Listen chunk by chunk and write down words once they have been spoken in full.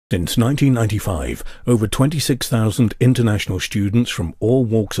Since 1995, over 26,000 international students from all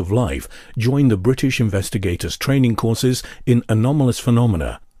walks of life joined the British Investigators training courses in anomalous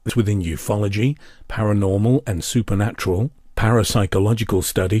phenomena within ufology, paranormal and supernatural, parapsychological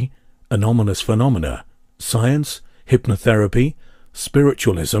study, anomalous phenomena, science, hypnotherapy,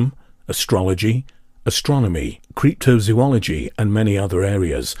 spiritualism, astrology, astronomy, cryptozoology, and many other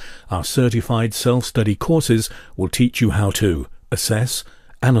areas. Our certified self-study courses will teach you how to assess,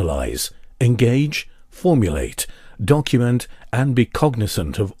 analyze, engage, formulate, document, and be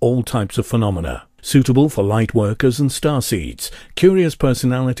cognizant of all types of phenomena, suitable for light workers and starseeds, curious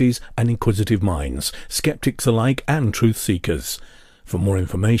personalities and inquisitive minds, skeptics alike and truth seekers. For more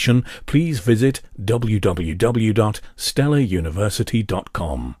information, please visit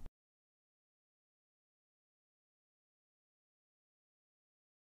www.stellaruniversity.com.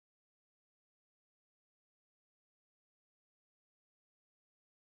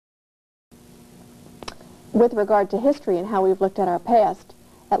 With regard to history and how we've looked at our past,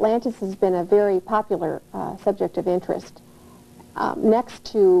 Atlantis has been a very popular subject of interest.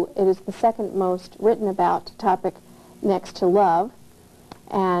 It is the second most written about topic next to love,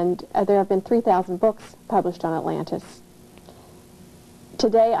 and there have been 3,000 books published on Atlantis.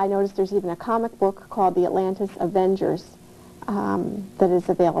 Today I noticed there's even a comic book called The Atlantis Avengers that is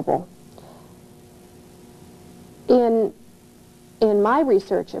available. In my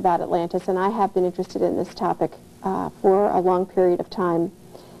research about Atlantis, and I have been interested in this topic for a long period of time,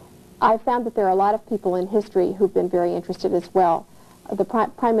 I found that there are a lot of people in history who've been very interested as well. The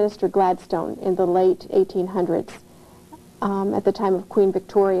Prime Minister Gladstone in the late 1800s, at the time of Queen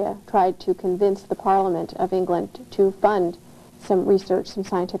Victoria, tried to convince the Parliament of England to fund some research, some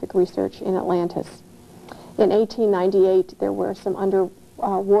scientific research in Atlantis. In 1898, there were some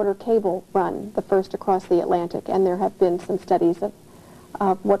underwater cable run, the first across the Atlantic, and there have been some studies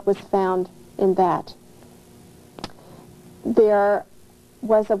of what was found in that. There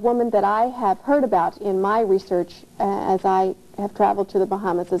was a woman that I have heard about in my research as I have traveled to the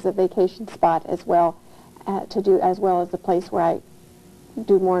Bahamas as a vacation spot as well, as well as a place where I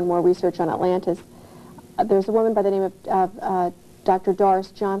do more and more research on Atlantis. There's a woman by the name of Dr.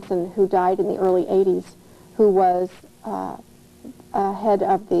 Doris Johnson, who died in the early 80s, who was head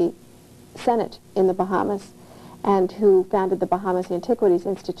of the Senate in the Bahamas and who founded the Bahamas Antiquities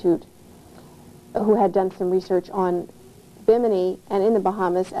Institute, who had done some research on Bimini and in the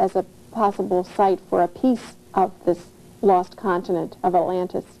Bahamas as a possible site for a piece of this lost continent of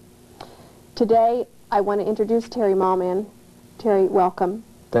Atlantis. Today I want to introduce Terry Mallman. Terry, welcome.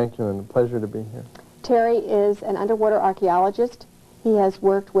 Thank you, and a pleasure to be here. Terry is an underwater archaeologist. He has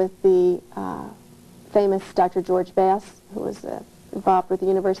worked with the famous Dr. George Bass, who was involved with the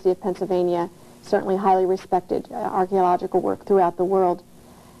University of Pennsylvania, certainly highly respected archaeological work throughout the world.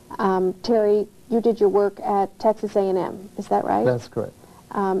 Terry, you did your work at Texas A&M, is that right? That's correct.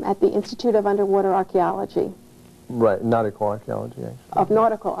 At the Institute of Underwater Archaeology. Right, nautical archaeology, actually. Of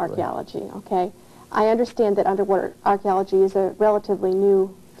nautical archaeology, right. Okay. I understand that underwater archaeology is a relatively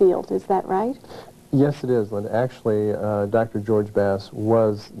new field, is that right? Yes, it is, Linda. Actually, Dr. George Bass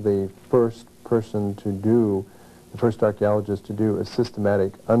was the first person to do, the first archaeologist to do a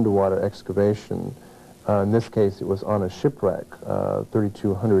systematic underwater excavation. In this case, it was on a shipwreck,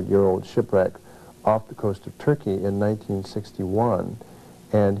 3,200-year-old shipwreck off the coast of Turkey in 1961,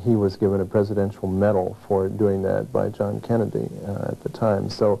 and he was given a presidential medal for doing that by John Kennedy at the time.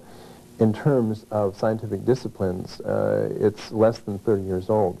 So in terms of scientific disciplines, it's less than 30 years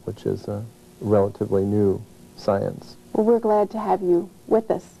old, which is a relatively new science. Well, we're glad to have you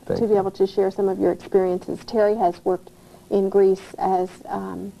with us to be able to share some of your experiences. Terry has worked in Greece as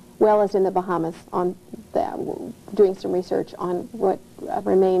well as in the Bahamas on doing some research on what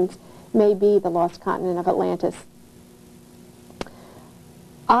remains may be the lost continent of Atlantis.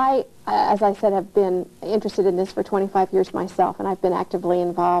 I, as I said, have been interested in this for 25 years myself, and I've been actively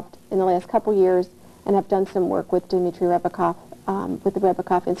involved in the last couple years and have done some work with Dmitry Rebekov, with the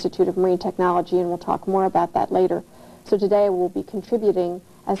Rebekov Institute of Marine Technology, and we'll talk more about that later. So today I will be contributing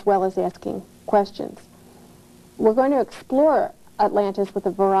as well as asking questions. We're going to explore Atlantis with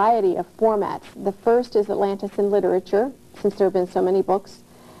a variety of formats. The first is Atlantis in literature, since there have been so many books,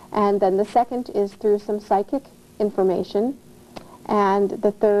 and then the second is through some psychic information, and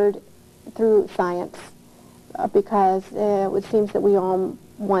the third through science, because it seems that we all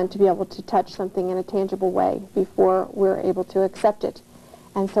want to be able to touch something in a tangible way before we're able to accept it,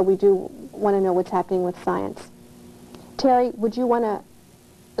 and so we do want to know what's happening with science. Terry, would you want to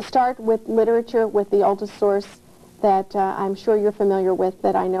start with literature, with the oldest source that I'm sure you're familiar with,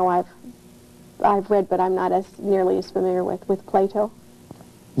 that I know I've read, but I'm not nearly as familiar with Plato?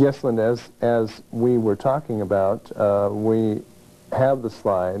 Yes, Linda, as we were talking about, we have the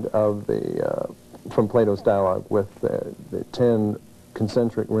slide of from Plato's dialogue with the 10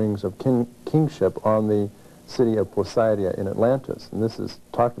 concentric rings of kingship on the city of Placidia in Atlantis, and this is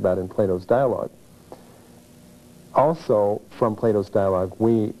talked about in Plato's dialogue. Also, from Plato's dialogue,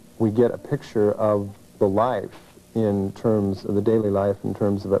 we get a picture of the life in terms of the daily life in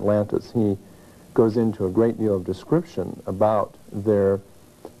terms of Atlantis. He goes into a great deal of description about their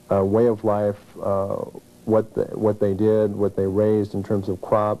way of life, what they did, what they raised in terms of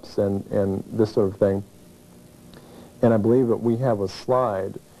crops and this sort of thing. And I believe that we have a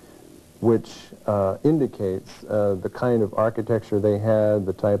slide which indicates the kind of architecture they had,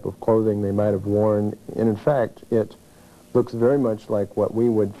 the type of clothing they might have worn. And in fact, it looks very much like what we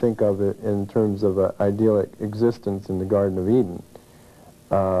would think of it in terms of an idyllic existence in the Garden of Eden.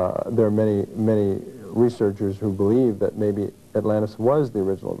 There are many researchers who believe that maybe Atlantis was the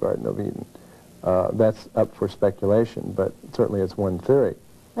original Garden of Eden. That's up for speculation, but certainly it's one theory.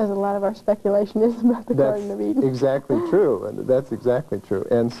 As a lot of our speculation is about the Garden of Eden. Exactly true, and that's exactly true.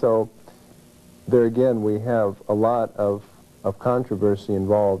 And so there again we have a lot of controversy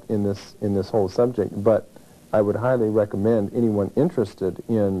involved in this whole subject, but I would highly recommend anyone interested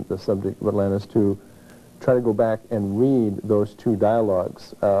in the subject of Atlantis to try to go back and read those two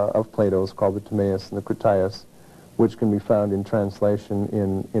dialogues of Plato's called the Timaeus and the Critias, which can be found in translation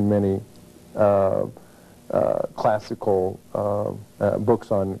in many classical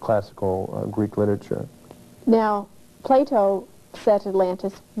books on classical Greek literature. Now, Plato set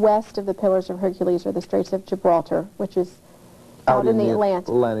Atlantis west of the Pillars of Hercules or the Straits of Gibraltar, which is out in the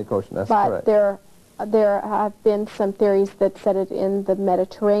Atlantic Ocean. That's but correct. There have been some theories that set it in the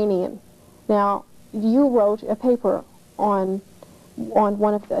Mediterranean. Now, you wrote a paper on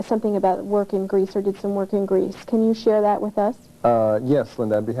one of something about work in Greece, or did some work in Greece. Can you share that with us? Yes,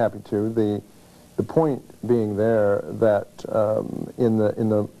 Linda, I'd be happy to. The point being there that in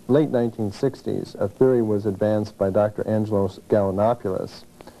the late 1960s, a theory was advanced by Dr. Angelos Gallinopoulos,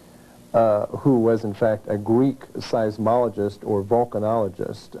 who was in fact a Greek seismologist or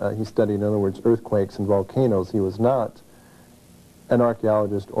volcanologist. He studied, in other words, earthquakes and volcanoes. He was not an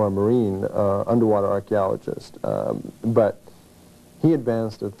archaeologist or a marine underwater archaeologist, but he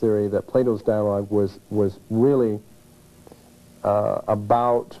advanced a theory that Plato's dialogue was really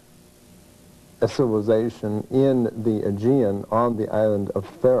about a civilization in the Aegean on the island of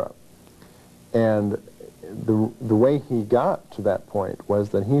Thera. And the way he got to that point was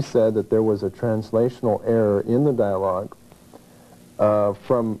that he said that there was a translational error in the dialogue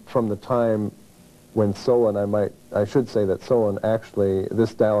from the time when Solon, I should say that Solon actually,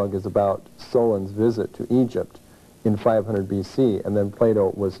 this dialogue is about Solon's visit to Egypt in 500 BC, and then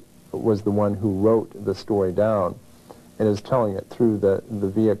Plato was the one who wrote the story down and is telling it through the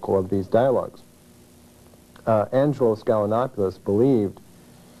vehicle of these dialogues. Angelos Gallinopoulos believed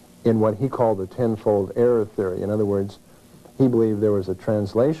in what he called the tenfold error theory. In other words, he believed there was a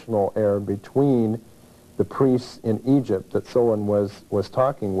translational error between the priests in Egypt that Solon was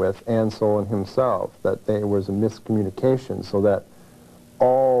talking with and Solon himself, that there was a miscommunication, so that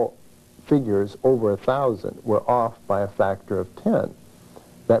all figures over 1,000 were off by a factor of 10.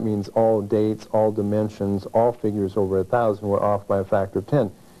 That means all dates, all dimensions, all figures over 1,000 were off by a factor of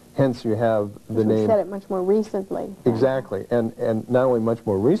 10. Hence you have the name... said it much more recently. Exactly, and not only much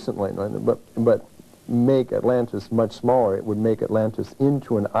more recently, but make Atlantis much smaller. It would make Atlantis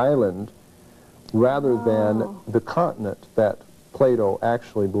into an island rather than the continent that Plato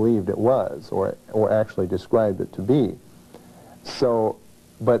actually believed it was, or actually described it to be. So,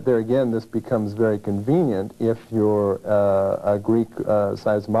 but there again, this becomes very convenient if you're a Greek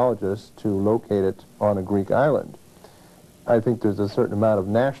seismologist to locate it on a Greek island. I think there's a certain amount of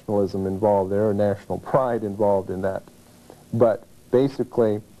nationalism involved there, or national pride involved in that. But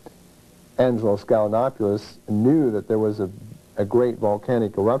basically, Angelos Gallinopoulos knew that there was a great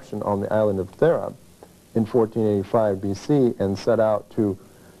volcanic eruption on the island of Thera in 1485 BC and set out to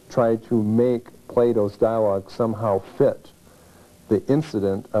try to make Plato's dialogue somehow fit the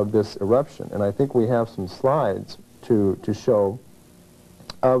incident of this eruption. And I think we have some slides to show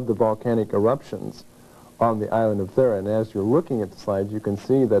of the volcanic eruptions on the island of Thera. And as you're looking at the slides, you can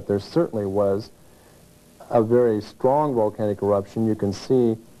see that there certainly was a very strong volcanic eruption. You can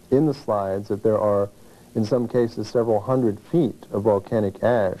see in the slides that there are, in some cases, several hundred feet of volcanic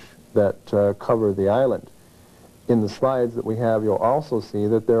ash that cover the island. In the slides that we have, you'll also see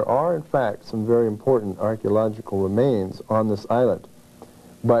that there are, in fact, some very important archaeological remains on this island.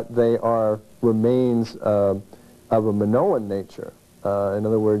 But they are remains of a Minoan nature. In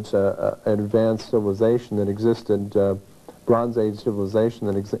other words, an advanced civilization that existed Bronze Age civilization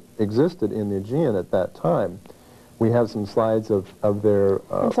that existed in the Aegean at that time. We have some slides of their...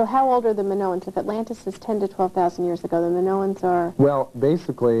 and so how old are the Minoans? If Atlantis is 10 to 12,000 years ago, the Minoans are... Well,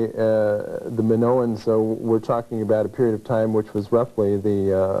 basically, the Minoans, we're talking about a period of time which was roughly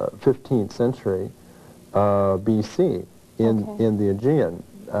the 15th century BC in the Aegean.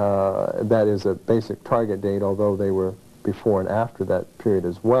 That is a basic target date, although they were before and after that period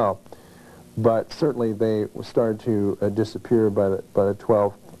as well. But certainly they started to disappear by the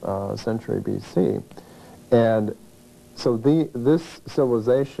 12th century BC. And so this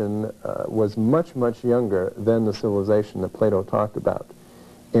civilization was much, much younger than the civilization that Plato talked about.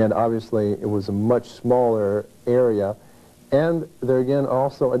 And obviously it was a much smaller area, and there again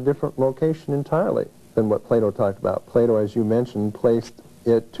also a different location entirely than what Plato talked about. Plato, as you mentioned, placed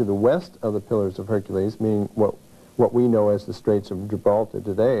it to the west of the Pillars of Hercules, meaning what we know as the Straits of Gibraltar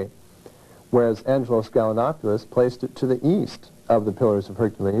today, whereas Angelos Gallienopoulos placed it to the east of the Pillars of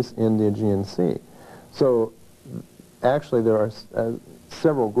Hercules in the Aegean Sea. So actually there are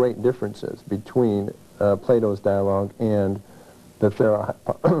several great differences between Plato's dialogue and the Thera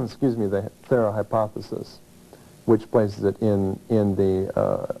hypothesis, which places it in the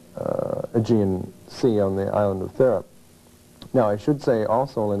Aegean Sea on the island of Thera. Now I should say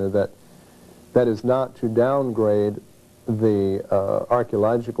also, Linda, that is not to downgrade the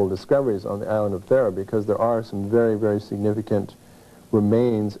archaeological discoveries on the island of Thera, because there are some very, very significant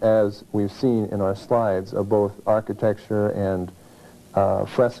remains, as we've seen in our slides, of both architecture and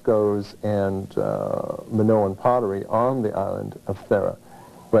frescoes and Minoan pottery on the island of Thera.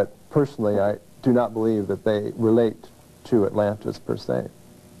 But personally, I do not believe that they relate to Atlantis per se.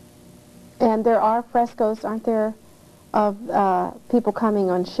 And there are frescoes, aren't there, of people coming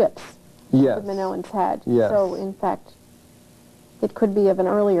on ships? Yes. The Minoans had. Yes. So, in fact, it could be of an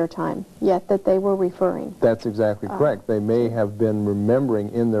earlier time, yet that they were referring. That's exactly correct. They may have been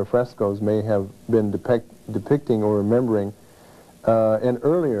remembering in their frescoes, may have been depicting or remembering an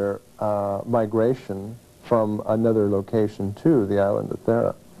earlier migration from another location to the island of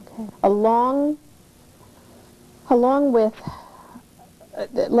Thera. Okay. Along with,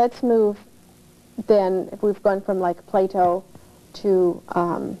 let's move then, if we've gone from like Plato to,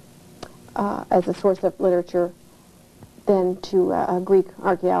 as a source of literature, then to a Greek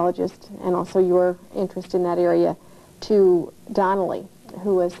archaeologist, and also your interest in that area, to Donnelly,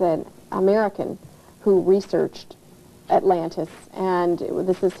 who was an American who researched Atlantis, and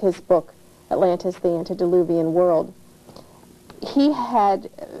this is his book, Atlantis, the Antediluvian World. He had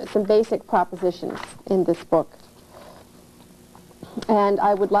some basic propositions in this book, and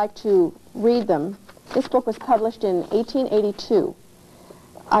I would like to read them. This book was published in 1882.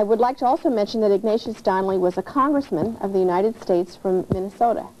 I would like to also mention that Ignatius Donnelly was a congressman of the United States from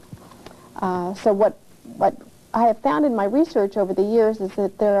Minnesota. So what I have found in my research over the years is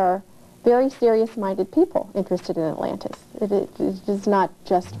that there are very serious-minded people interested in Atlantis. It is not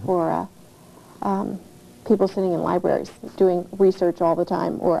just for people sitting in libraries doing research all the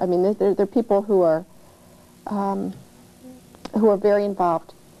time. Or I mean, there are people who are very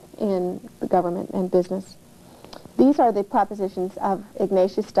involved in the government and business. These are the propositions of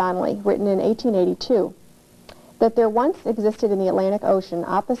Ignatius Donnelly, written in 1882. That there once existed in the Atlantic Ocean,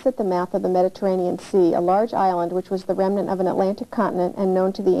 opposite the mouth of the Mediterranean Sea, a large island which was the remnant of an Atlantic continent and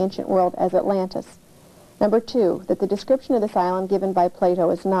known to the ancient world as Atlantis. Number 2, that the description of this island given by Plato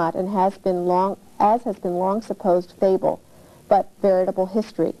is not, and has been long supposed, fable, but veritable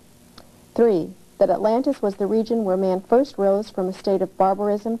history. 3, that Atlantis was the region where man first rose from a state of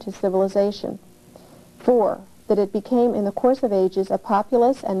barbarism to civilization. 4, that it became in the course of ages a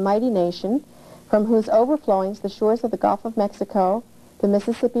populous and mighty nation, from whose overflowings the shores of the Gulf of Mexico, the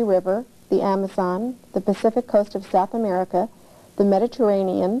Mississippi River, the Amazon, the Pacific coast of South America, the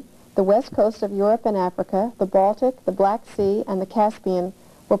Mediterranean, the west coast of Europe and Africa, the Baltic, the Black Sea, and the Caspian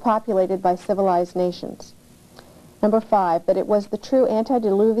were populated by civilized nations. Number 5, that it was the true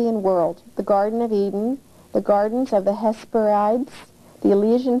antediluvian world, the Garden of Eden, the gardens of the Hesperides, the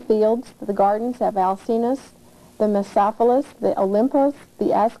Elysian fields, the gardens of Alcinous, the Mesopolis, the Olympus,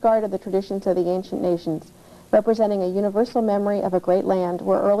 the Asgard of the traditions of the ancient nations, representing a universal memory of a great land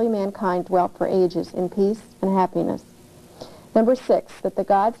where early mankind dwelt for ages in peace and happiness. Number 6, that the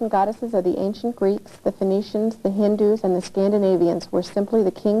gods and goddesses of the ancient Greeks, the Phoenicians, the Hindus, and the Scandinavians were simply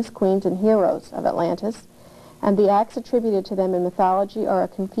the kings, queens, and heroes of Atlantis, and the acts attributed to them in mythology are a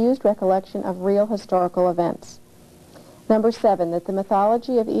confused recollection of real historical events. Number 7, that the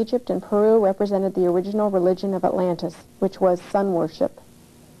mythology of Egypt and Peru represented the original religion of Atlantis, which was sun worship.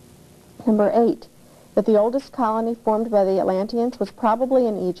 Number 8, that the oldest colony formed by the Atlanteans was probably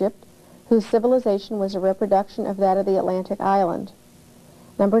in Egypt, whose civilization was a reproduction of that of the Atlantic island.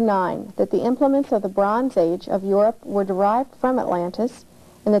 Number 9, that the implements of the Bronze Age of Europe were derived from Atlantis,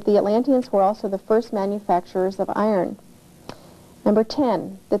 and that the Atlanteans were also the first manufacturers of iron. Number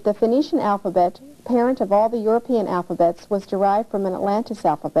 10, that the Phoenician alphabet, parent of all the European alphabets, was derived from an Atlantis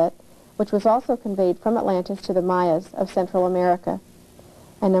alphabet, which was also conveyed from Atlantis to the Mayas of Central America.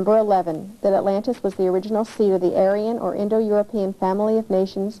 And number 11, that Atlantis was the original seat of the Aryan or Indo-European family of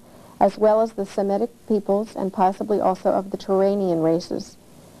nations, as well as the Semitic peoples and possibly also of the Turanian races.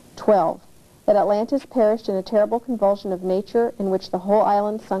 12, that Atlantis perished in a terrible convulsion of nature in which the whole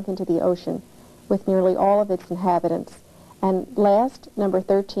island sunk into the ocean, with nearly all of its inhabitants. And last, number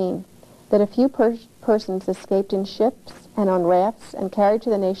 13, that a few persons escaped in ships and on rafts and carried to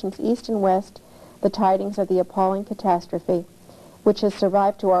the nations east and west the tidings of the appalling catastrophe, which has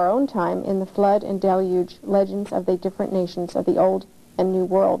survived to our own time in the flood and deluge legends of the different nations of the Old and New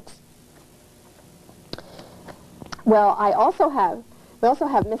Worlds. Well, we also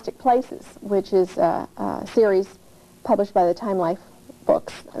have Mystic Places, which is a series published by the Time Life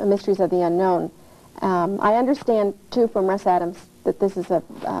books, Mysteries of the Unknown. I understand, too, from Russ Adams that this is a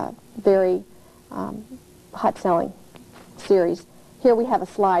very hot-selling series. Here we have a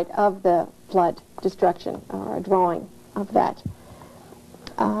slide of the flood destruction, or a drawing of that.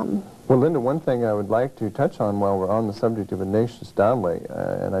 Well, Linda, one thing I would like to touch on while we're on the subject of Ignatius Donnelly,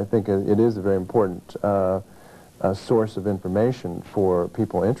 and I think it is a very important source of information for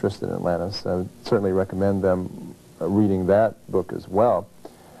people interested in Atlantis. I would certainly recommend them reading that book as well,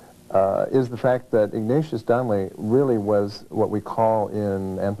 is the fact that Ignatius Donnelly really was what we call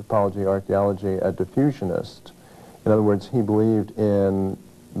in anthropology, archaeology, a diffusionist. In other words, he believed in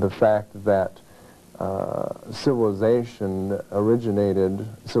the fact that civilization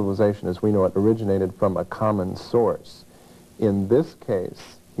as we know it, originated from a common source. In this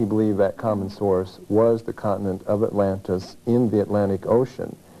case, he believed that common source was the continent of Atlantis in the Atlantic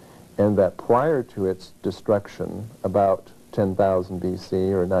Ocean, and that prior to its destruction, about 10,000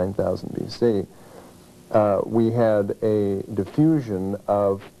 BC or 9,000 BC, we had a diffusion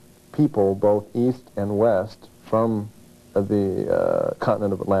of people both east and west from the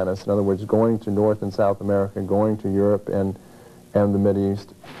continent of Atlantis. In other words, going to North and South America, going to Europe and the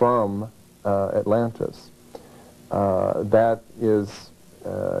Mideast from Atlantis. That is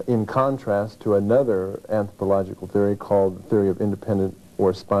in contrast to another anthropological theory called the theory of independent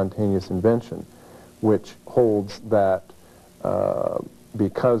or spontaneous invention, which holds that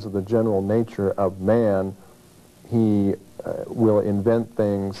because of the general nature of man, he will invent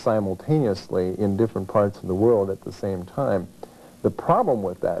things simultaneously in different parts of the world at the same time. The problem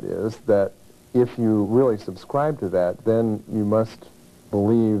with that is that if you really subscribe to that, then you must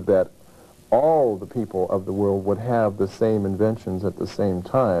believe that all the people of the world would have the same inventions at the same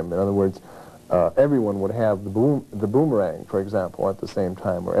time. In other words, everyone would have the boomerang, for example, at the same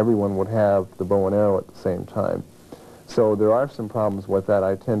time, or everyone would have the bow and arrow at the same time. So there are some problems with that.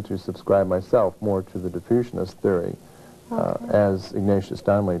 I tend to subscribe myself more to the diffusionist theory, as Ignatius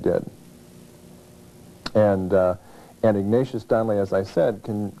Donnelly did. And Ignatius Donnelly, as I said,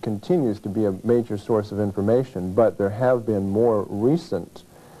 continues to be a major source of information, but there have been more recent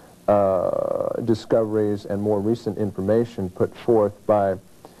discoveries and more recent information put forth by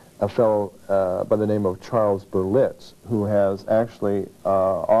a fellow by the name of Charles Berlitz, who has actually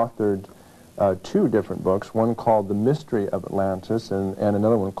authored 2 different books, one called The Mystery of Atlantis and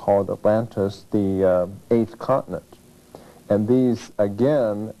another one called Atlantis, the Eighth Continent. And these,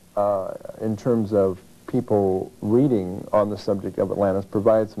 again, in terms of people reading on the subject of Atlantis,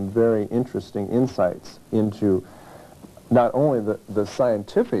 provide some very interesting insights into not only the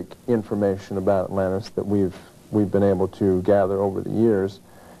scientific information about Atlantis that we've been able to gather over the years,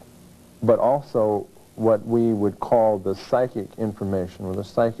 but also what we would call the psychic information or the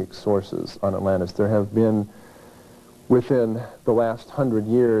psychic sources on Atlantis. There have been, within the last 100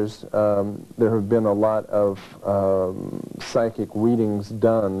 years, there have been a lot of psychic readings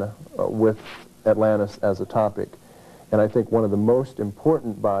done with Atlantis as a topic. And I think one of the most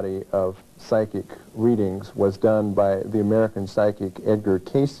important body of psychic readings was done by the American psychic Edgar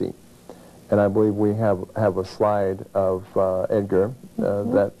Cayce. And I believe we have a slide of Edgar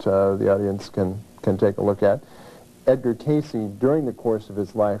that the audience can take a look at. Edgar Cayce, during the course of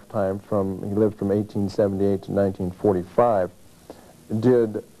his lifetime, he lived from 1878 to 1945,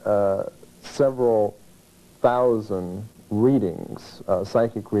 did several thousand readings,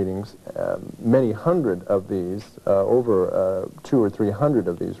 psychic readings, many hundred of these, over 200 or 300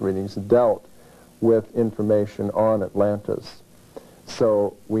 of these readings dealt with information on Atlantis.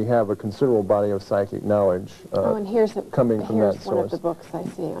 So we have a considerable body of psychic knowledge and here's coming from that source. Here's one of the books I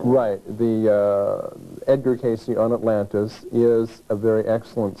see. Right. The Edgar Cayce on Atlantis is a very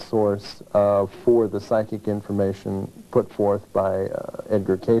excellent source for the psychic information put forth by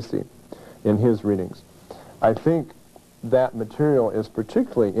Edgar Cayce in his readings. I think that material is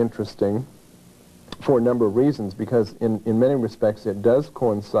particularly interesting for a number of reasons, because in many respects it does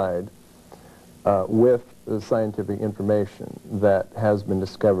coincide with the scientific information that has been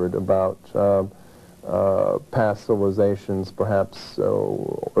discovered about past civilizations, perhaps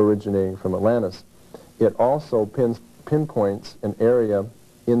originating from Atlantis. It also pinpoints an area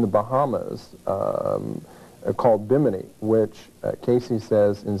in the Bahamas called Bimini, which Cayce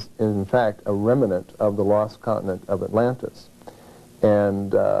says is in fact a remnant of the lost continent of Atlantis.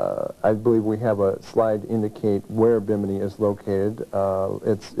 And I believe we have a slide to indicate where Bimini is located.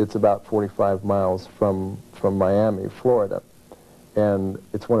 It's about 45 miles from Miami, Florida. And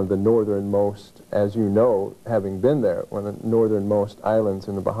it's one of the northernmost, as you know, having been there, one of the northernmost islands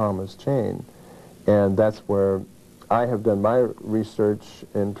in the Bahamas chain. And that's where I have done my research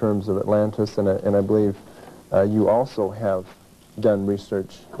in terms of Atlantis, and I believe you also have done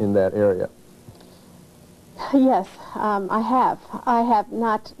research in that area. Yes, I have. I have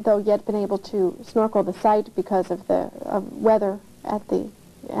not, though, yet been able to snorkel the site because of the weather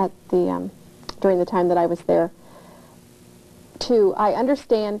during the time that I was there. I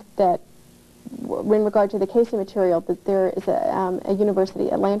understand that, in regard to the Cayce material, that there is a university,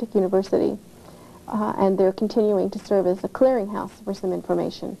 Atlantic University, and they're continuing to serve as a clearinghouse for some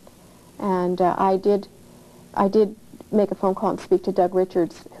information. And I did make a phone call and speak to Doug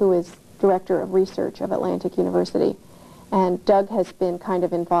Richards, who is Director of Research of Atlantic University, and Doug has been kind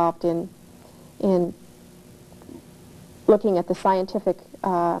of involved in looking at the scientific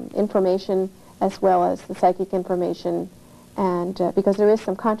information as well as the psychic information, and because there is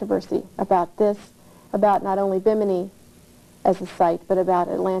some controversy about this, about not only Bimini as a site, but about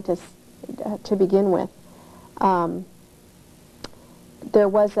Atlantis to begin with. There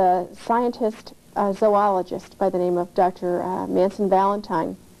was a scientist, a zoologist by the name of Dr. Manson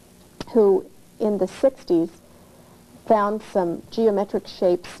Valentine, who in the 60s found some geometric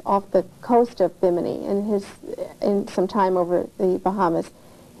shapes off the coast of Bimini in some time over the Bahamas.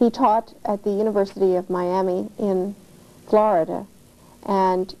 He taught at the University of Miami in Florida,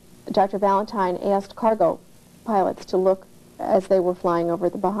 and Dr. Valentine asked cargo pilots to look as they were flying over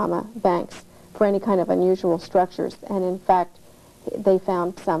the Bahama banks for any kind of unusual structures, and in fact they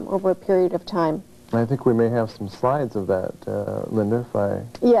found some over a period of time. I think we may have some slides of that, Linda, if I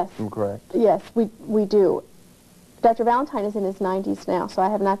am correct. Yes, we do. Dr. Valentine is in his 90s now, so I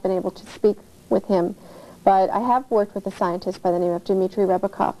have not been able to speak with him, but I have worked with a scientist by the name of Dmitry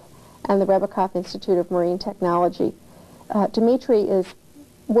Rybakov and the Rybakov Institute of Marine Technology. Dmitry is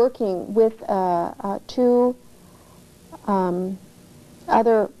working with two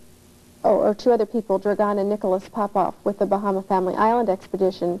other people, Dragan and Nicholas Popov, with the Bahama Family Island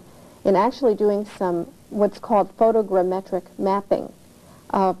Expedition, in actually doing some what's called photogrammetric mapping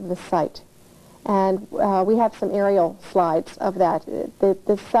of the site. And we have some aerial slides of that.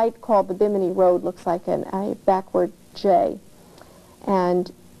 The site called the Bimini Road looks like a backward J.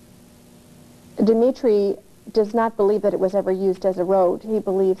 And Dmitry does not believe that it was ever used as a road. He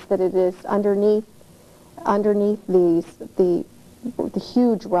believes that it is underneath the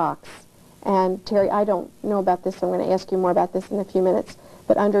huge rocks. And Terry, I don't know about this, so I'm going to ask you more about this in a few minutes.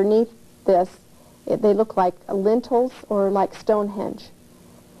 But underneath this, they look like lintels or like Stonehenge.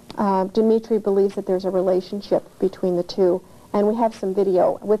 Dmitry believes that there's a relationship between the two, and we have some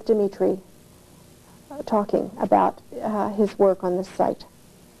video with Dmitry talking about his work on this site.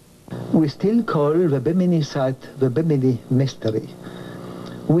 We still call the Bimini site the Bimini mystery.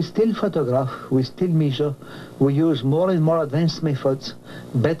 We still photograph, we still measure, we use more and more advanced methods,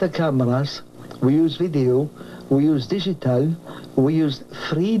 better cameras, we use video, we use digital, we use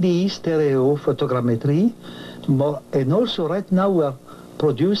 3D stereo photogrammetry, and also right now we're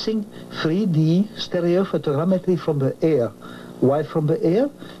producing 3D stereo photogrammetry from the air. Why from the air?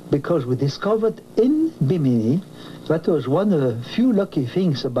 Because we discovered in Bimini, that was one of the few lucky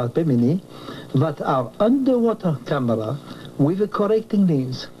things about Bimini, that our underwater camera with a correcting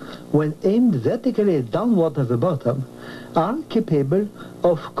lens, when aimed vertically downward at the bottom, are capable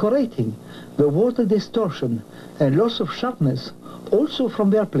of correcting the water distortion and loss of sharpness also from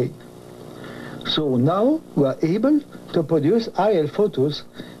their plane. So now we are able to produce aerial photos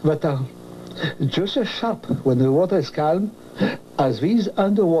that are just as sharp when the water is calm as these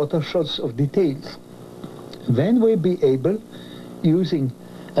underwater shots of details. Then we'll be able, using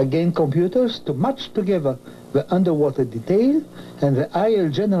again computers, to match together the underwater detail and the higher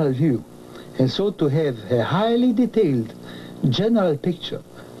general view, and so to have a highly detailed general picture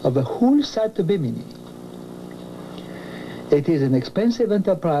of the whole site of Bimini. It is an expensive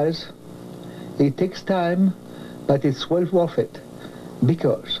enterprise, it takes time, but it's well worth it,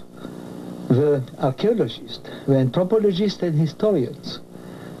 because the archaeologists, the anthropologists and historians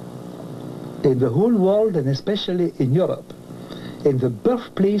in the whole world, and especially in Europe, in the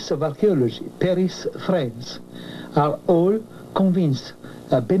birthplace of archaeology, Paris, France, are all convinced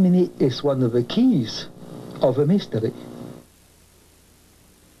that Bimini is one of the keys of the mystery.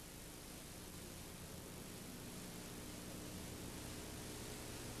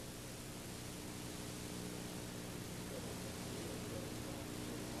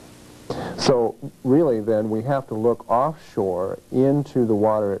 So really then we have to look offshore into the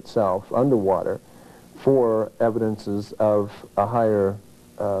water itself, underwater, for evidences of a higher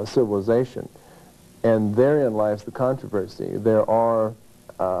civilization. And therein lies the controversy. There are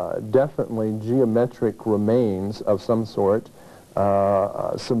definitely geometric remains of some sort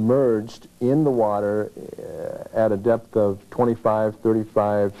submerged in the water at a depth of 25,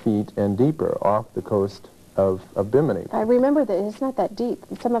 35 feet and deeper off the coast of Bimini. I remember that it's not that deep.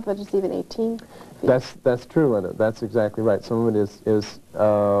 Some of it is even 18 feet. That's true, Linda. That's exactly right. Some of it is as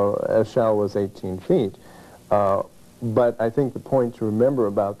shallow as 18 feet. But I think the point to remember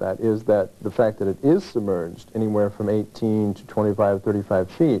about that is that the fact that it is submerged anywhere from 18 to 25,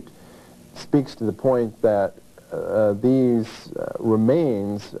 35 feet speaks to the point that these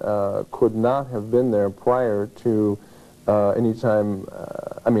remains could not have been there prior to any time,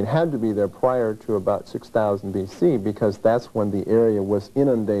 had to be there prior to about 6,000 BC, because that's when the area was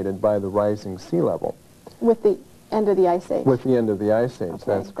inundated by the rising sea level. With the end of the Ice Age? With the end of the Ice Age, okay,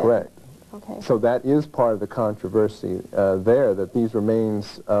 that's correct. Okay. So that is part of the controversy there, that these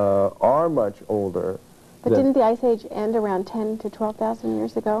remains are much older. But didn't the Ice Age end around 10 to 12,000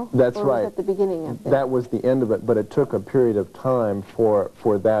 years ago? That's or right. Was that the beginning of it? That was the end of it, but it took a period of time for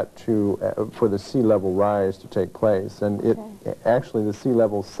that to, for the sea level rise to take place. And actually the sea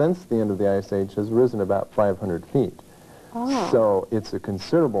level since the end of the Ice Age has risen about 500 feet. Oh. So it's a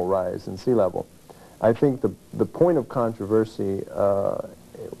considerable rise in sea level. I think the point of controversy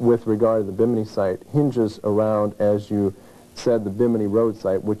with regard to the Bimini site hinges around, as you said, the Bimini road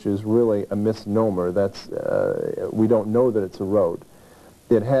site, which is really a misnomer. That's we don't know that it's a road.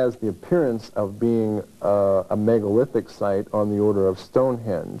 It has the appearance of being a megalithic site on the order of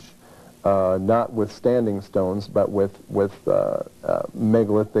Stonehenge, not with standing stones, but with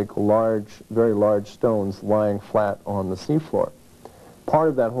megalithic, very large stones lying flat on the seafloor. Part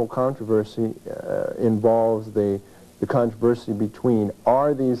of that whole controversy involves the controversy between,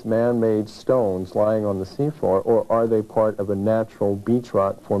 are these man-made stones lying on the seafloor, or are they part of a natural beach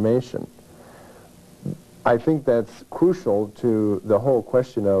rock formation? I think that's crucial to the whole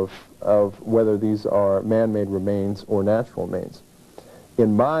question of whether these are man-made remains or natural remains.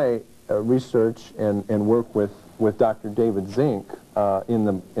 In my research and work with Dr. David Zink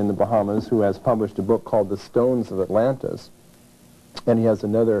in the Bahamas, who has published a book called The Stones of Atlantis, and he has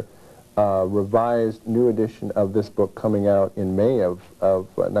another revised new edition of this book coming out in May of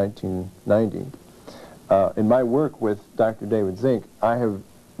 1990. In my work with Dr. David Zink, I have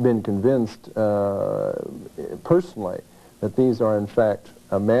been convinced personally that these are in fact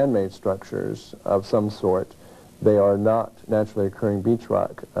man-made structures of some sort. They are not naturally occurring beach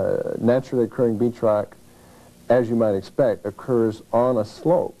rock. Naturally occurring beach rock, as you might expect, occurs on a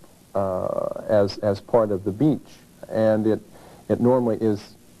slope as part of the beach, and it normally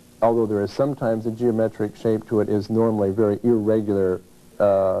is, although there is sometimes a geometric shape to it, is normally very irregular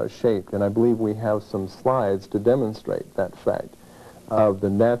shaped. And I believe we have some slides to demonstrate that fact of the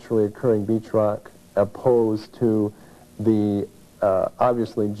naturally occurring beach rock opposed to the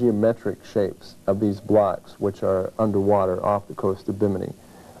obviously geometric shapes of these blocks which are underwater off the coast of Bimini.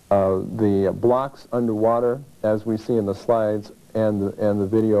 The blocks underwater, as we see in the slides and the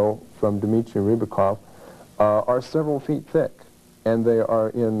video from Dmitry Rybakov, are several feet thick, and they are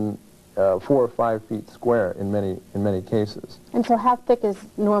in 4 or 5 feet square in many cases. And so how thick is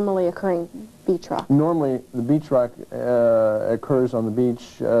normally occurring beach rock? Normally the beach rock occurs on the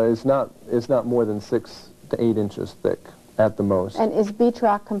beach is not more than 6 to 8 inches thick at the most. And is beach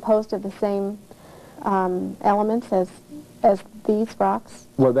rock composed of the same elements as these rocks?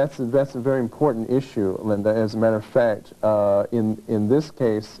 Well, that's a very important issue, Linda. As a matter of fact, in this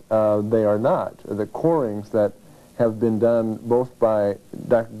case, they are not. The corings that have been done both by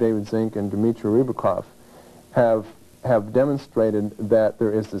Dr. David Zink and Dmitry Rybakov have demonstrated that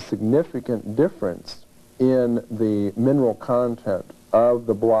there is a significant difference in the mineral content of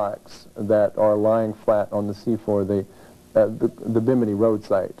the blocks that are lying flat on the seafloor, the Bimini road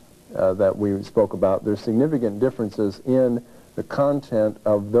site that we spoke about, there's significant differences in the content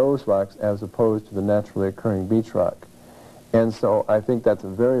of those rocks as opposed to the naturally occurring beach rock. And so I think that's a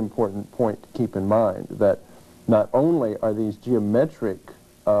very important point to keep in mind, that not only are these geometric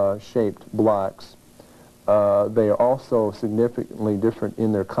shaped blocks, they are also significantly different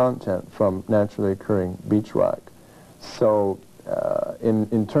in their content from naturally occurring beach rock. So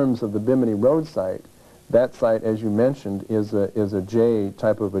in terms of the Bimini road site, that site, as you mentioned, is a J,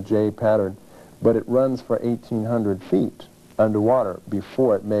 type of a J pattern, but it runs for 1,800 feet underwater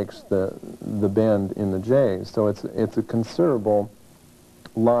before it makes the bend in the J. So it's a considerable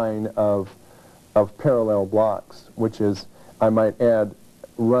line of parallel blocks, which is, I might add,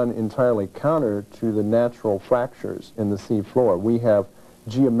 run entirely counter to the natural fractures in the sea floor. We have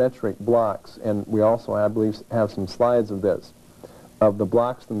geometric blocks, and we also, I believe, have some slides of this, of the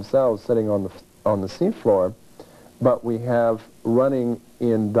blocks themselves sitting on the sea floor, but we have running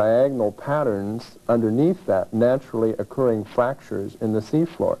in diagonal patterns underneath that naturally occurring fractures in the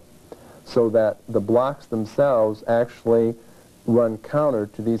seafloor, so that the blocks themselves actually run counter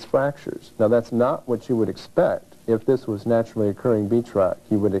to these fractures. Now that's not what you would expect if this was naturally occurring beach rock.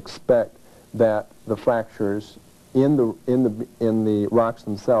 You would expect that the fractures in the rocks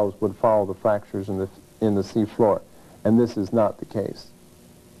themselves would follow the fractures in the seafloor, and this is not the case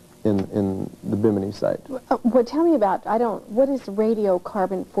in the Bimini site. Well, tell me about, what is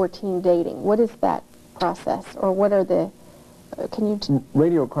radiocarbon-14 dating? What is that process, or what are the, can you...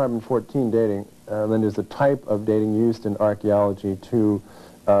 Radiocarbon-14 dating, then, is a type of dating used in archaeology to,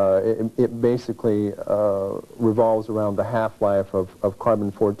 it basically revolves around the half-life of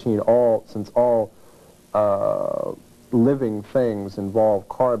carbon-14. Since all living things involve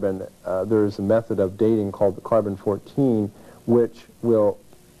carbon, there's a method of dating called the carbon-14, which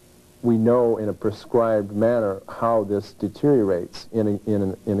we know in a prescribed manner how this deteriorates in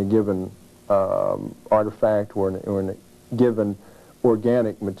a given artifact or in a given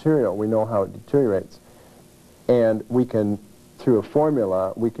organic material. We know how it deteriorates. And we can, through a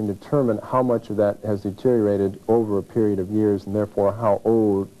formula, we can determine how much of that has deteriorated over a period of years, and therefore how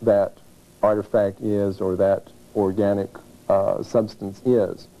old that artifact is or that organic substance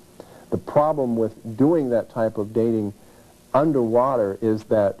is. The problem with doing that type of dating underwater is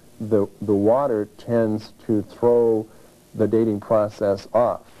that the water tends to throw the dating process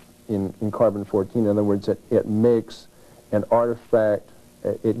off in carbon-14. In other words, it makes an artifact,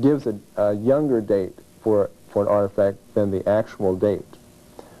 it gives a younger date for an artifact than the actual date,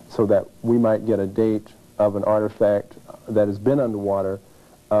 so that we might get a date of an artifact that has been underwater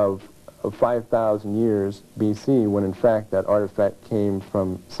of 5,000 years BC, when in fact that artifact came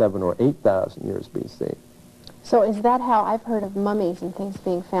from 7,000 or 8,000 years BC. So is that how I've heard of mummies and things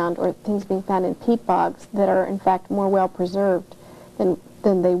being found, or things being found in peat bogs that are in fact more well preserved than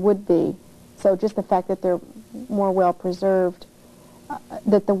they would be? So just the fact that they're more well preserved,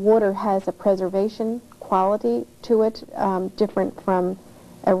 that the water has a preservation quality to it, different from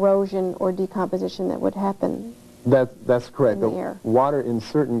erosion or decomposition that would happen. That's correct. In the air. Water in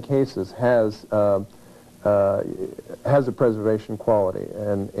certain cases has a preservation quality,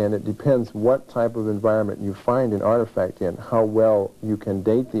 and it depends what type of environment you find an artifact in, how well you can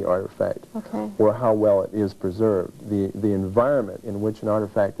date the artifact, Okay. or how well it is preserved. The environment in which an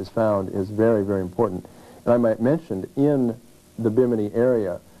artifact is found is very, very important. And I might mention, in the Bimini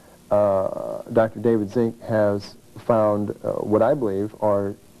area, Dr. David Zink has found what I believe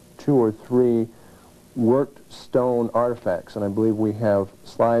are 2 or 3 worked stone artifacts, and I believe we have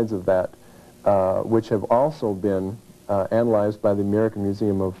slides of that, which have also been analyzed by the American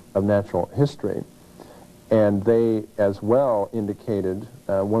Museum of Natural History. And they as well indicated,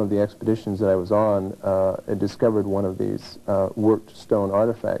 one of the expeditions that I was on discovered one of these worked stone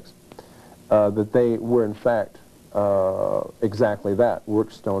artifacts, that they were in fact exactly that,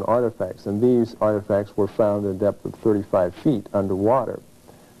 worked stone artifacts. And these artifacts were found at a depth of 35 feet underwater,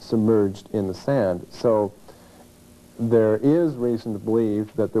 submerged in the sand. So there is reason to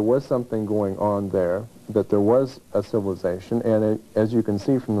believe that there was something going on there, that there was a civilization, and as you can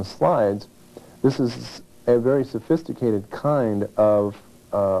see from the slides, this is a very sophisticated kind of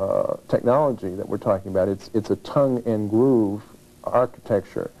technology that we're talking about. It's a tongue and groove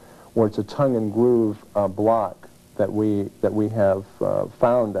architecture, or it's a tongue and groove block that we have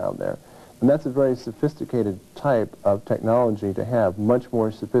found down there. And that's a very sophisticated type of technology to have, much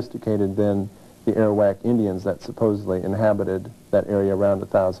more sophisticated than the Arawak Indians that supposedly inhabited that area around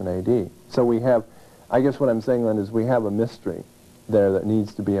 1000 AD. So we have, I guess what I'm saying then is we have a mystery there that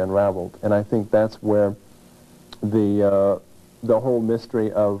needs to be unraveled. And I think that's where the the whole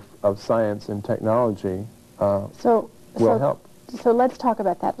mystery of science and technology will help. So let's talk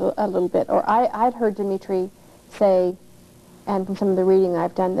about that a little bit. Or I'd heard Dimitri say, and from some of the reading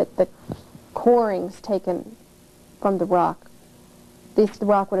I've done, that the corings taken from the rock, the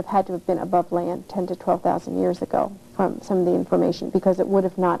rock would have had to have been above land 10 to 12,000 years ago from some of the information, because it would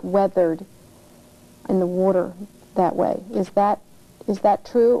have not weathered in the water that way. Is that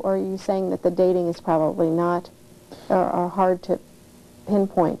true, or are you saying that the dating is probably not, or hard to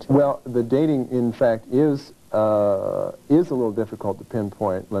pinpoint? Well, the dating, in fact, is a little difficult to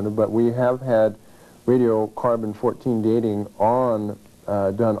pinpoint, Linda, but we have had radiocarbon-14 dating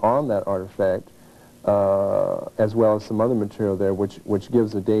done on that artifact, as well as some other material there, which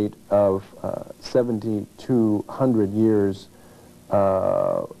gives a date of 7,200 years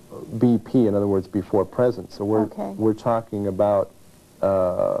BP, in other words, before present. So we're talking about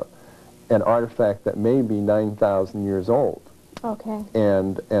an artifact that may be 9,000 years old. Okay.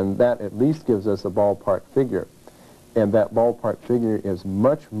 And that at least gives us a ballpark figure. And that ballpark figure is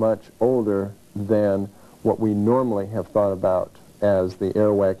much, much older than what we normally have thought about as the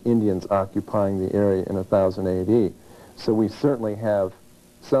Arawak Indians occupying the area in 1000 AD. So we certainly have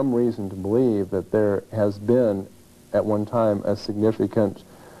some reason to believe that there has been, at one time, a significant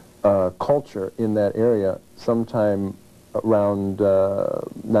culture in that area sometime around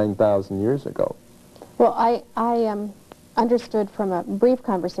 9,000 years ago. Well, I understood from a brief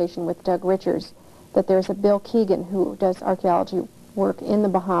conversation with Doug Richards that there's a Bill Keegan who does archaeology work in the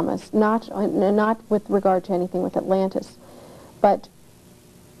Bahamas, not with regard to anything with Atlantis, but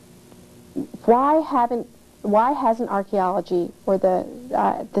why hasn't archaeology, or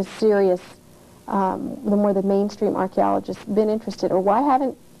the serious, the mainstream archaeologists, been interested, or why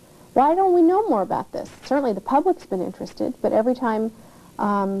don't we know more about this? Certainly the public's been interested, but every time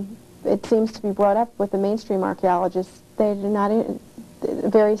it seems to be brought up with the mainstream archaeologists, they're not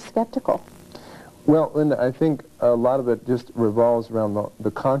very skeptical. Well, Linda, I think a lot of it just revolves around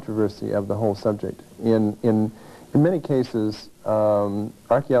the controversy of the whole subject. In many cases,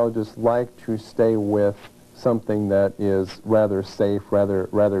 archaeologists like to stay with something that is rather safe,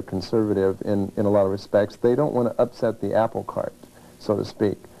 rather conservative in a lot of respects. They don't want to upset the apple cart, so to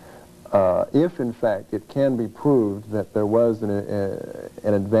speak. If, in fact, it can be proved that there was an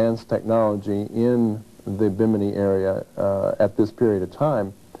advanced technology in the Bimini area at this period of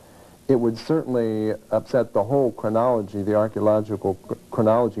time, it would certainly upset the whole chronology, the archaeological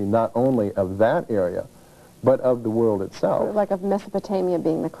chronology, not only of that area, but of the world itself. Like of Mesopotamia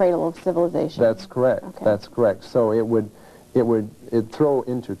being the cradle of civilization. That's correct. Okay. That's correct. So it'd throw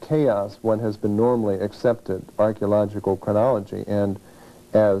into chaos what has been normally accepted archaeological chronology. And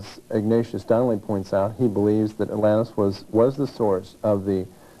as Ignatius Donnelly points out, he believes that Atlantis was the source of the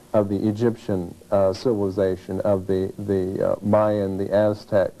Egyptian civilization, of the Mayan, the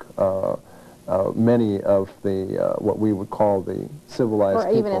Aztec, many of the what we would call the civilized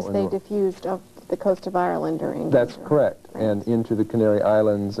people. Or even as they diffused off the coast of Ireland during. That's correct, and into the Canary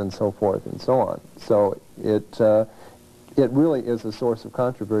Islands and so forth and so on. So it really is a source of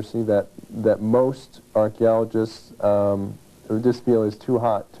controversy that most archaeologists just feel is too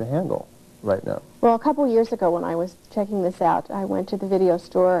hot to handle right now. Well, a couple years ago when I was checking this out, I went to the video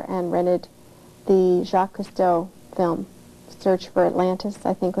store and rented the Jacques Cousteau film, Search for Atlantis,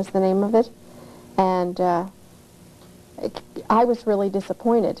 I think was the name of it. And I was really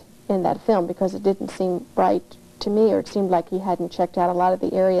disappointed in that film because it didn't seem right to me, or it seemed like he hadn't checked out a lot of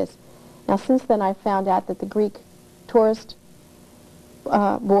the areas. Now, since then, I found out that the Greek Tourist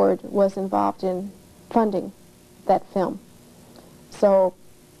Board was involved in funding that film. So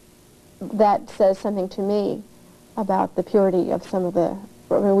that says something to me about the purity of some of the...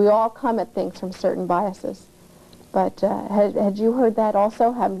 I mean, we all come at things from certain biases. But had you heard that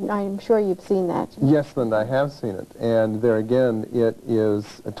also? I'm sure you've seen that. Yes, Linda, I have seen it. And there again, it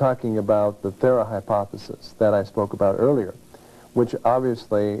is talking about the Thera hypothesis that I spoke about earlier, which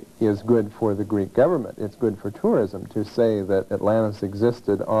obviously is good for the Greek government. It's good for tourism to say that Atlantis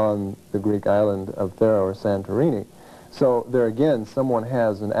existed on the Greek island of Thera or Santorini. So there again, someone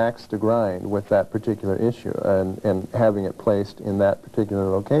has an axe to grind with that particular issue and having it placed in that particular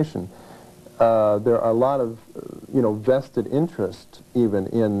location. There are a lot of, vested interest, even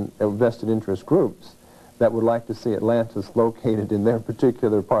in vested interest groups that would like to see Atlantis located in their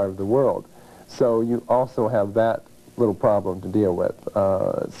particular part of the world. So you also have that little problem to deal with.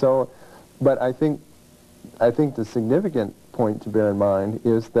 But I think the significant point to bear in mind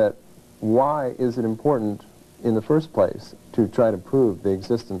is that why is it important in the first place to try to prove the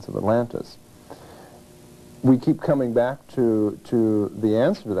existence of Atlantis? We keep coming back to the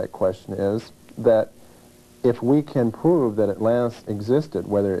answer to that question is that if we can prove that Atlantis existed,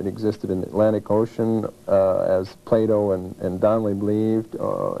 whether it existed in the Atlantic Ocean, as Plato and Donnelly believed,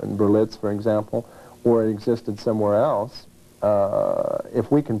 and Berlitz, for example, or it existed somewhere else,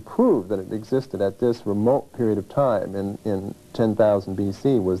 if we can prove that it existed at this remote period of time, in 10,000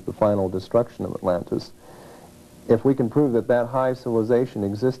 BC was the final destruction of Atlantis, if we can prove that that high civilization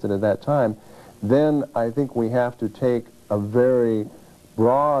existed at that time, then I think we have to take a very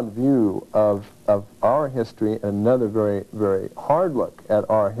broad view of our history and another very, very hard look at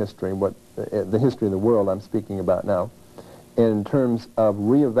our history, the history of the world I'm speaking about now, in terms of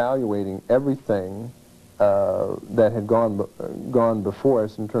reevaluating everything that had gone before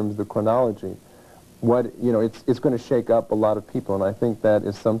us in terms of the chronology. It's going to shake up a lot of people, and I think that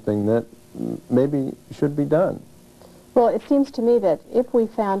is something that maybe should be done. Well, it seems to me that if we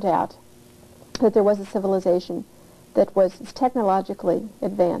found out that there was a civilization that was technologically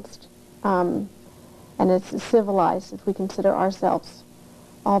advanced and as civilized as we consider ourselves,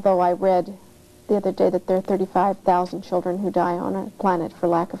 although I read the other day that there are 35,000 children who die on our planet for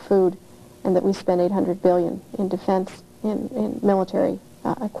lack of food, and that we spend $800 billion in defense, in military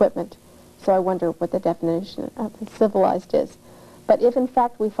equipment. So I wonder what the definition of civilized is. But if in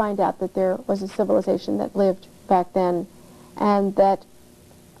fact we find out that there was a civilization that lived back then and that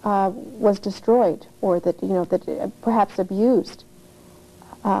was destroyed, or that that perhaps abused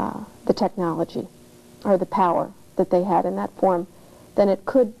the technology or the power that they had in that form, then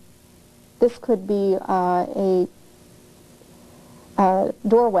this could be a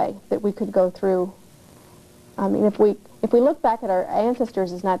doorway that we could go through. I mean, if we look back at our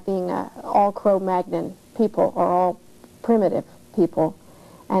ancestors as not being all Cro-Magnon people or all primitive people,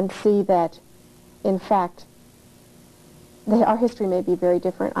 and see that in fact our history may be very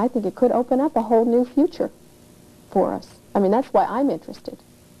different, I think it could open up a whole new future for us. I mean, that's why I'm interested.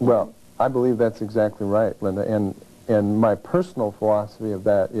 Well, I believe that's exactly right, Linda, and my personal philosophy of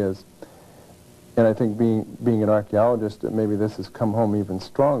that is, and I think being an archaeologist, maybe this has come home even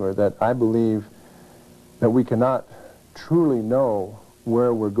stronger, that I believe that we cannot truly know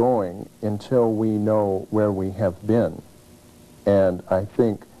where we're going until we know where we have been. And I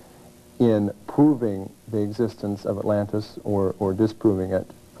think in proving the existence of Atlantis, or disproving it,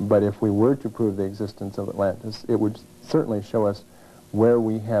 but if we were to prove the existence of Atlantis, it would certainly show us where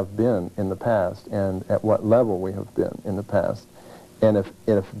we have been in the past and at what level we have been in the past. And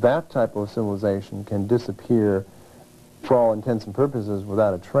if that type of civilization can disappear for all intents and purposes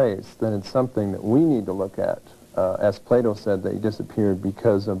without a trace, then it's something that we need to look at. As Plato said, that he disappeared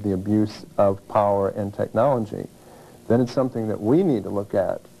because of the abuse of power and technology. Then it's something that we need to look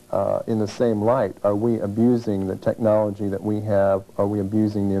at in the same light. Are we abusing the technology that we have? Are we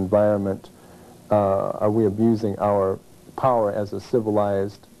abusing the environment? Are we abusing our power as a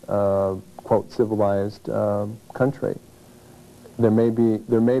civilized, quote, civilized country? There may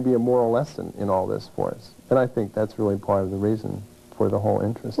be a moral lesson in all this for us. And I think that's really part of the reason for the whole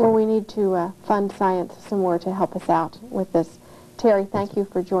interest. Well, we need to fund science some more to help us out with this. Terry, thank you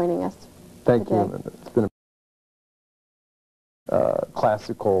for joining us. Thank you, Linda. It's been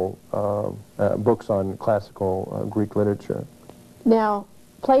classical books on classical Greek literature. Now,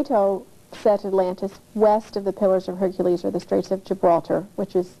 Plato set Atlantis west of the Pillars of Hercules or the Straits of Gibraltar,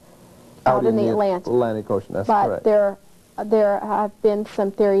 which is out in the Atlantic Ocean. That's correct. But there have been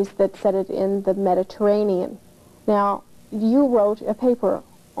some theories that set it in the Mediterranean. Now, you wrote a paper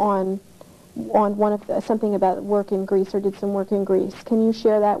on one of something about work in Greece, or did some work in Greece. Can you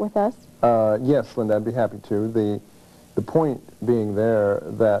share that with us? Yes, Linda, I'd be happy to. The point being there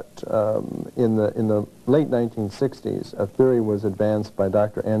that in the late 1960s, a theory was advanced by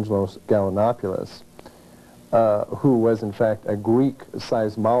Dr. Angelos Gallinopoulos, who was in fact a Greek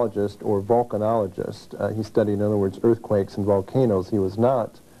seismologist or volcanologist. He studied, in other words, earthquakes and volcanoes. He was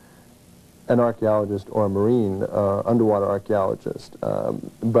not an archaeologist or a marine underwater archaeologist,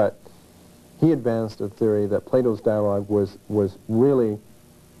 but he advanced a theory that Plato's dialogue was really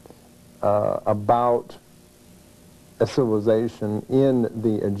about a civilization in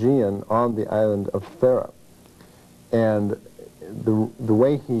the Aegean on the island of Thera. And the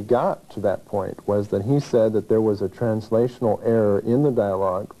way he got to that point was that he said that there was a translational error in the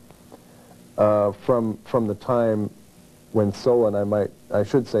dialogue from the time when Solon, I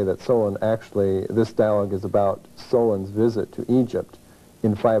should say that Solon actually, this dialogue is about Solon's visit to Egypt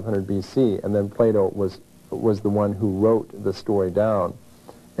in 500 BC, and then Plato was the one who wrote the story down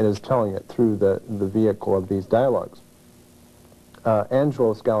and is telling it through the vehicle of these dialogues.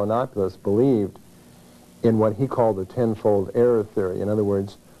 Angelos Gallinopoulos believed in what he called the tenfold error theory. In other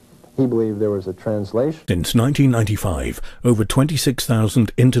words, He believed there was a translation. Since 1995, over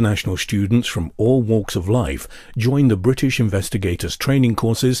 26,000 international students from all walks of life joined the British investigators' training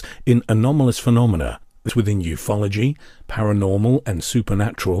courses in anomalous phenomena within ufology, paranormal and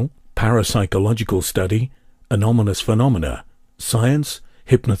supernatural, parapsychological study, anomalous phenomena, science,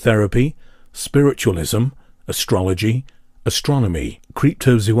 hypnotherapy, spiritualism, astrology, astronomy,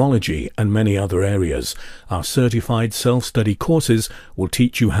 cryptozoology, and many other areas. Our certified self-study courses will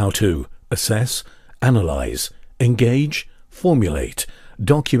teach you how to assess, analyze, engage, formulate,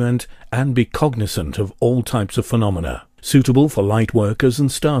 document, and be cognizant of all types of phenomena, suitable for light workers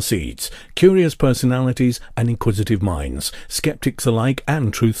and starseeds, curious personalities and inquisitive minds, skeptics alike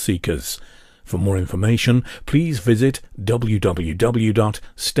and truth seekers. For more information, please visit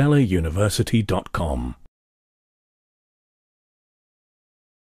www.stellaruniversity.com.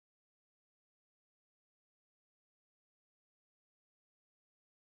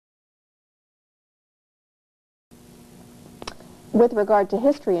 With regard to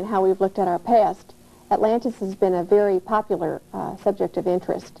history and how we've looked at our past, Atlantis has been a very popular subject of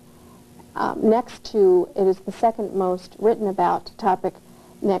interest. Next to, it is the second most written about topic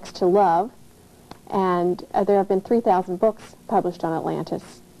next to love, and there have been 3,000 books published on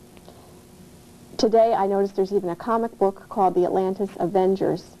Atlantis. Today I noticed there's even a comic book called The Atlantis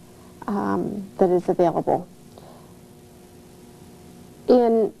Avengers that is available.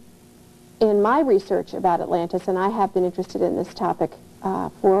 In my research about Atlantis, and I have been interested in this topic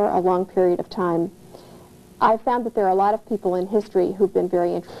for a long period of time, I found that there are a lot of people in history who've been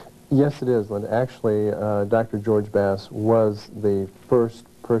very interested. Yes, it is, Linda. Actually, Dr. George Bass was the first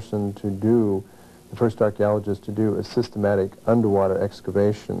person to do, the first archaeologist to do a systematic underwater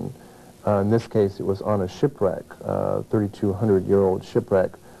excavation. In this case, it was on a shipwreck, 3,200-year-old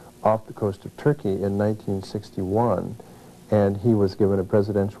shipwreck off the coast of Turkey in 1961. And he was given a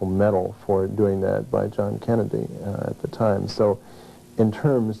presidential medal for doing that by John Kennedy at the time. So in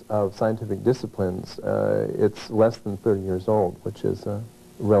terms of scientific disciplines, it's less than 30 years old, which is a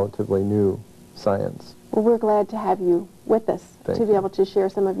relatively new science. Well, we're glad to have you with us to be able to share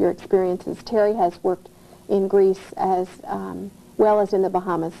some of your experiences. Terry has worked in Greece as well as in the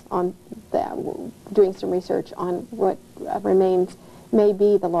Bahamas on doing some research on what remains may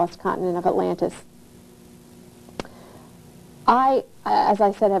be the lost continent of Atlantis. I, as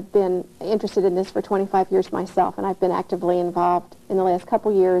I said, have been interested in this for 25 years myself, and I've been actively involved in the last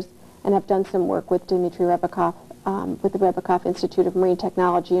couple years and have done some work with Dmitry Rybakov, with the Rybakov Institute of Marine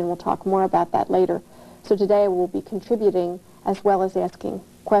Technology, and we'll talk more about that later. So today I will be contributing as well as asking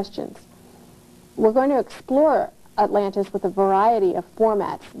questions. We're going to explore Atlantis with a variety of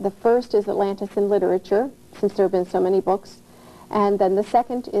formats. The first is Atlantis in literature, since there have been so many books, and then the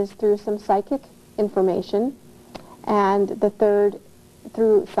second is through some psychic information, and the third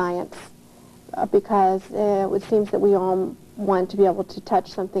through science, because it seems that we all want to be able to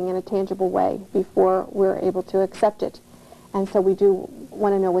touch something in a tangible way before we're able to accept it. And so we do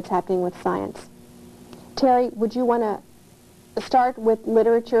want to know what's happening with science. Terry, would you want to start with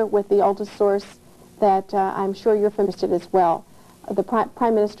literature, with the oldest source that I'm sure you're interested as well? The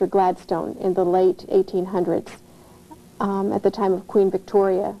Prime Minister Gladstone in the late 1800s, at the time of Queen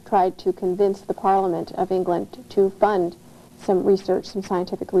Victoria, tried to convince the Parliament of England to fund some research, some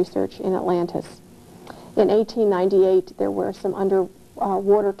scientific research in Atlantis. In 1898, there were some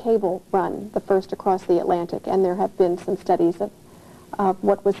underwater cable run, the first across the Atlantic, and there have been some studies of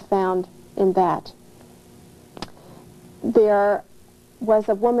what was found in that. There was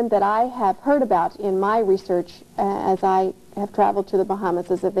a woman that I have heard about in my research as I have traveled to the Bahamas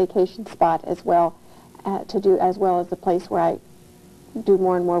as a vacation spot as well, as well as the place where I do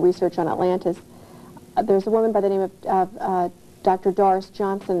more and more research on Atlantis. There's a woman by the name of Dr. Doris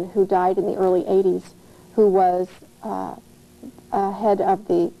Johnson, who died in the early 80s, who was head of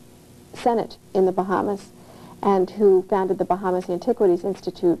the Senate in the Bahamas and who founded the Bahamas Antiquities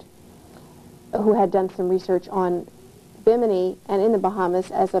Institute, who had done some research on Bimini and in the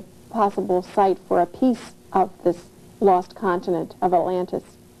Bahamas as a possible site for a piece of this lost continent of Atlantis.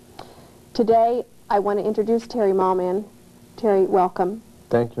 Today, I want to introduce Terry Mallman. Terry, welcome.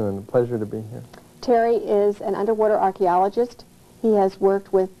 Thank you, and a pleasure to be here. Terry is an underwater archaeologist. He has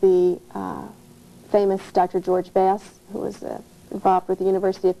worked with the famous Dr. George Bass, who was involved with the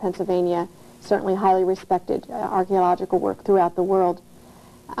University of Pennsylvania, certainly highly respected archaeological work throughout the world.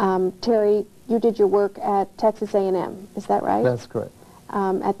 Terry, you did your work at Texas A&M, is that right? That's correct.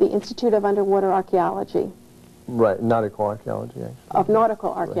 At the Institute of Underwater Archaeology. Right, nautical archaeology, actually. Of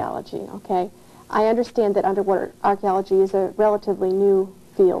nautical archaeology, right. Okay. I understand that underwater archaeology is a relatively new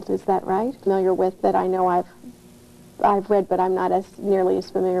field, is that right? Familiar with that? I know I've I've read, but I'm not nearly as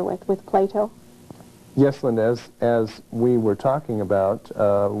familiar with Plato. Yes, Linda, as we were talking about,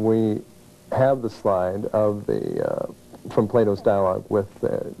 we have the slide of from Plato's dialogue with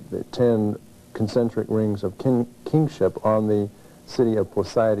the 10 concentric rings of kingship on the city of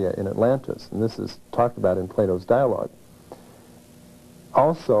Placidia in Atlantis, and this is talked about in Plato's dialogue.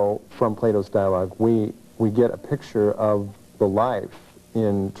 Also, from Plato's dialogue, we get a picture of the life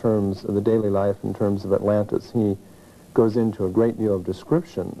in terms of the daily life in terms of Atlantis. He goes into a great deal of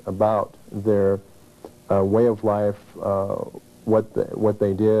description about their way of life, what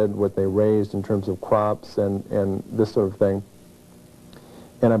they did, what they raised in terms of crops and this sort of thing.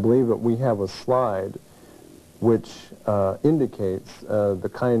 And I believe that we have a slide which indicates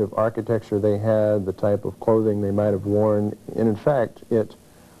the kind of architecture they had, the type of clothing they might have worn. And in fact, it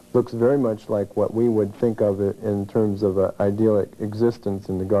looks very much like what we would think of it in terms of an idyllic existence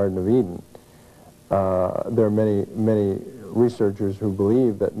in the Garden of Eden. There are many researchers who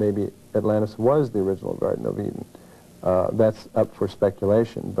believe that maybe Atlantis was the original Garden of Eden. That's up for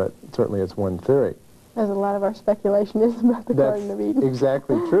speculation, but certainly it's one theory. As a lot of our speculation is about the Garden of Eden.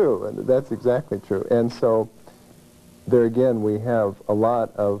 Exactly true, and that's exactly true. And so there again we have a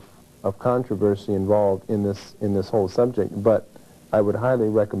lot of controversy involved in this whole subject, but I would highly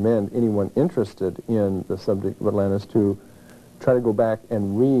recommend anyone interested in the subject of Atlantis to try to go back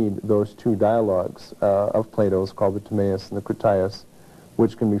and read those two dialogues of Plato's called the Timaeus and the Critias,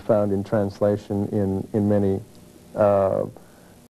 which can be found in translation in many